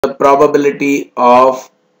the probability of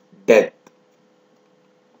death.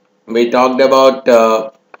 We talked about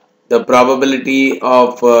the probability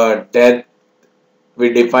of death.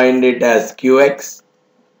 We defined it as QX,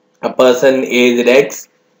 a person aged X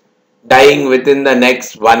dying within the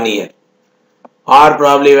next 1 year. Or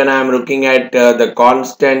probably when I am looking at the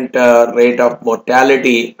constant rate of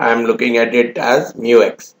mortality, I am looking at it as mu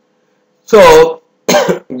X. So,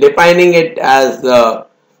 defining it as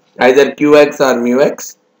either QX or mu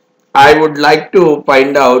X, I would like to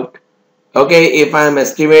find out, okay, if I am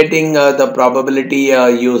estimating the probability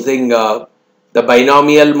using the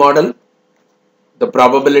binomial model, the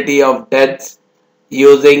probability of deaths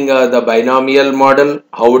using the binomial model,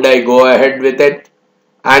 how would I go ahead with it?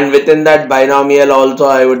 And within that binomial also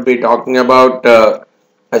I would be talking about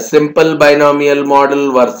a simple binomial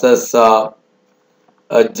model versus a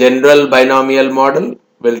general binomial model.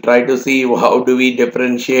 We'll try to see how do we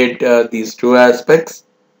differentiate these two aspects.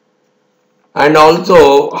 And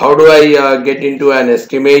also, how do I get into an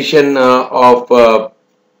estimation of the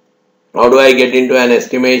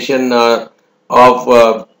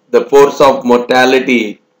force of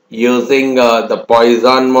mortality using the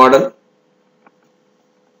Poisson model?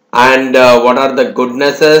 And what are the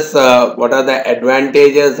goodnesses, what are the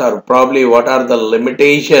advantages, or probably what are the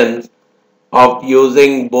limitations of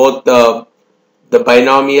using both the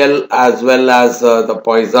binomial as well as the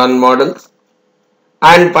Poisson models?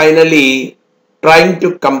 And finally, trying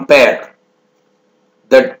to compare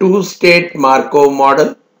the two-state Markov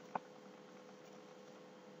model.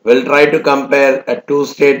 We'll try to compare a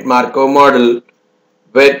two-state Markov model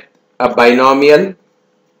with a binomial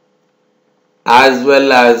as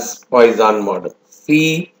well as Poisson model.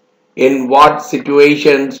 See in what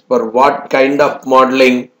situations, for what kind of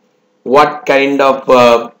modeling, what kind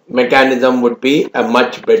of mechanism would be a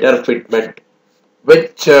much better fitment.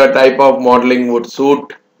 Which type of modeling would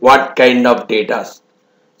suit what kind of data.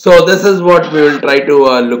 So this is what we will try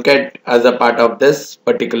to look at as a part of this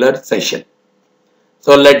particular session.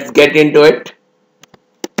 So let's get into it.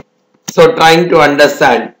 So trying to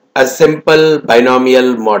understand a simple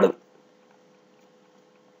binomial model.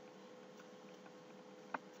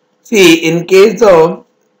 See, in case of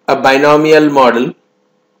a binomial model,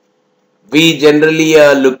 we generally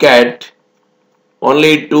look at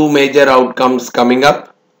only two major outcomes coming up,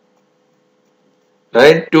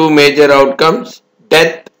 right? Two major outcomes,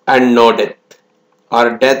 death and no death,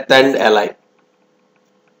 or death and alive.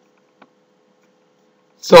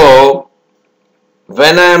 So,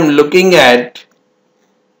 when I am looking at,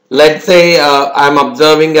 let's say I am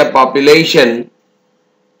observing a population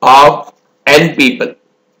of n people,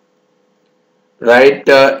 right?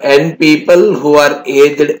 N people who are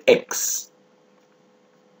aged X.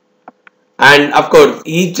 And of course,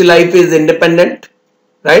 each life is independent,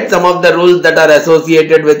 right? Some of the rules that are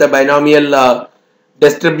associated with a binomial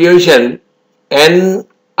distribution, n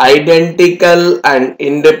identical and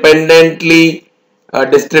independently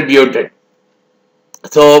distributed.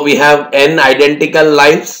 So we have n identical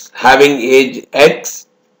lives having age X.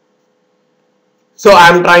 So I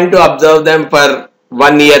am trying to observe them for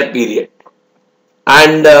 1 year period.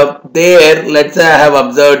 And there, let's say I have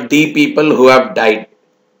observed D people who have died.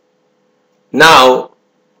 Now,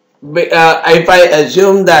 if I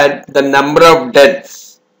assume that the number of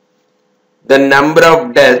deaths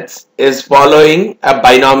is following a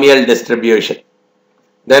binomial distribution,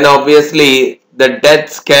 then obviously the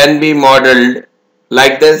deaths can be modeled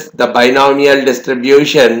like this: the binomial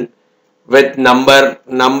distribution with number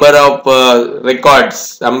of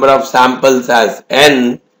records, number of samples as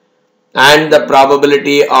n, and the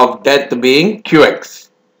probability of death being qx.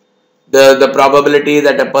 The probability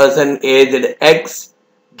that a person aged X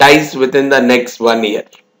dies within the next 1 year.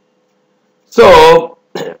 So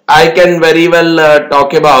I can very well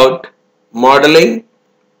talk about modeling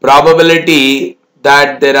probability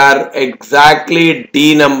that there are exactly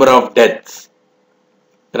D number of deaths.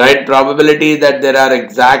 Right? Probability that there are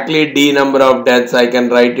exactly D number of deaths, I can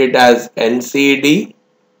write it as NCD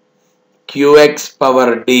QX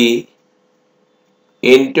power D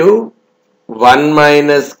into 1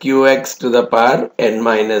 minus qx to the power n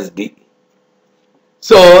minus d.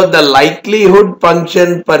 So the likelihood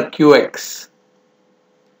function for qx,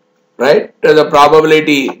 right? The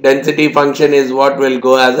probability density function is what will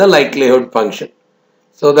go as a likelihood function.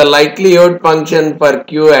 So the likelihood function for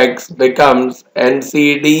qx becomes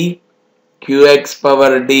NCD qx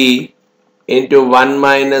power d into 1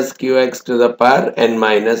 minus qx to the power n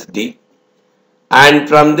minus d. And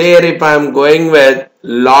from there, if I am going with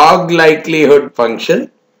log likelihood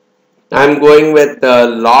function, I am going with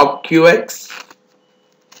log qx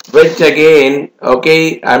which again,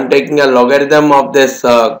 okay, I'm taking a logarithm of this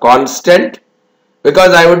constant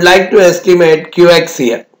because I would like to estimate qx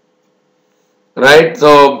here, right?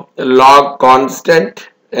 So log constant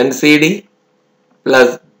NCD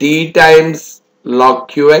plus d times log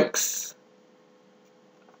qx,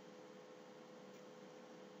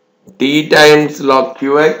 d times log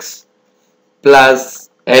qx plus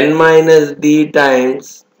n minus d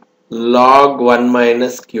times log 1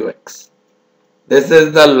 minus qx. This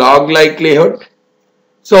is the log likelihood.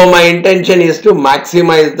 So my intention is to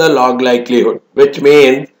maximize the log likelihood, which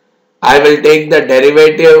means I will take the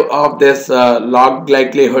derivative of this log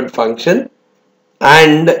likelihood function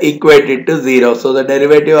and equate it to 0. So the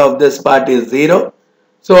derivative of this part is 0.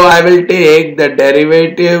 So I will take the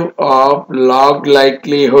derivative of log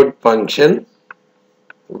likelihood function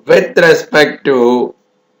with respect to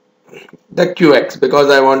the qx because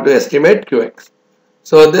I want to estimate qx.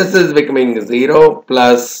 So this is becoming 0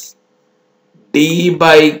 plus d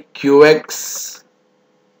by qx,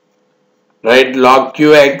 right? Log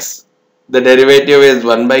qx, the derivative is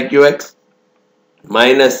 1 by qx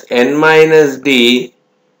minus n minus d,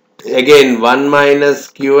 again 1 minus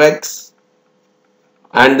qx,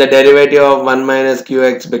 and the derivative of 1 minus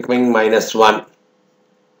qx becoming minus 1.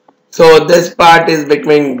 So this part is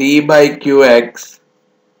becoming d by qx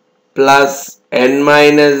plus n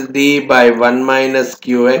minus d by 1 minus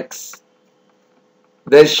qx.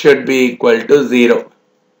 This should be equal to 0.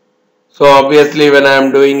 So obviously when I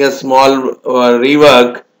am doing a small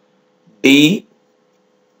rework, d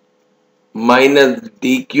minus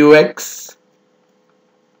dqx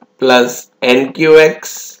plus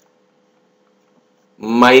nqx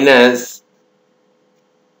minus,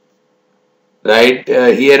 right,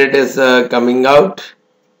 here it is coming out,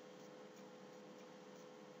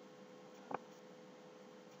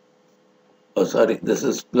 oh sorry, this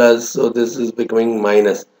is plus, so this is becoming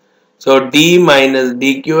minus. So d minus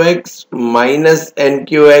dqx minus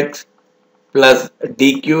nqx plus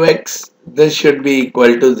dqx, this should be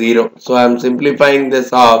equal to 0. So I am simplifying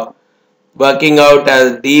this off, working out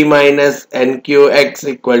as d minus nqx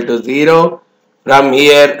equal to 0. From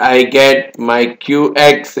here I get my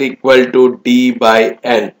qx equal to d by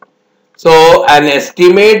n. So an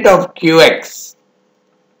estimate of qx,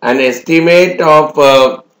 an estimate of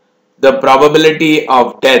the probability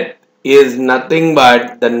of death is nothing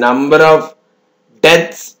but the number of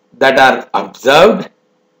deaths that are observed,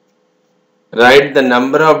 right? The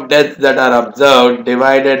number of deaths that are observed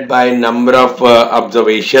divided by number of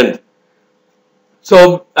observations.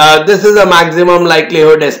 So this is a maximum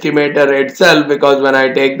likelihood estimator itself because when I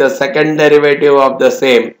take the second derivative of the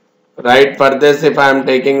same, right, for this if I am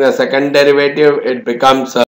taking the second derivative, it becomes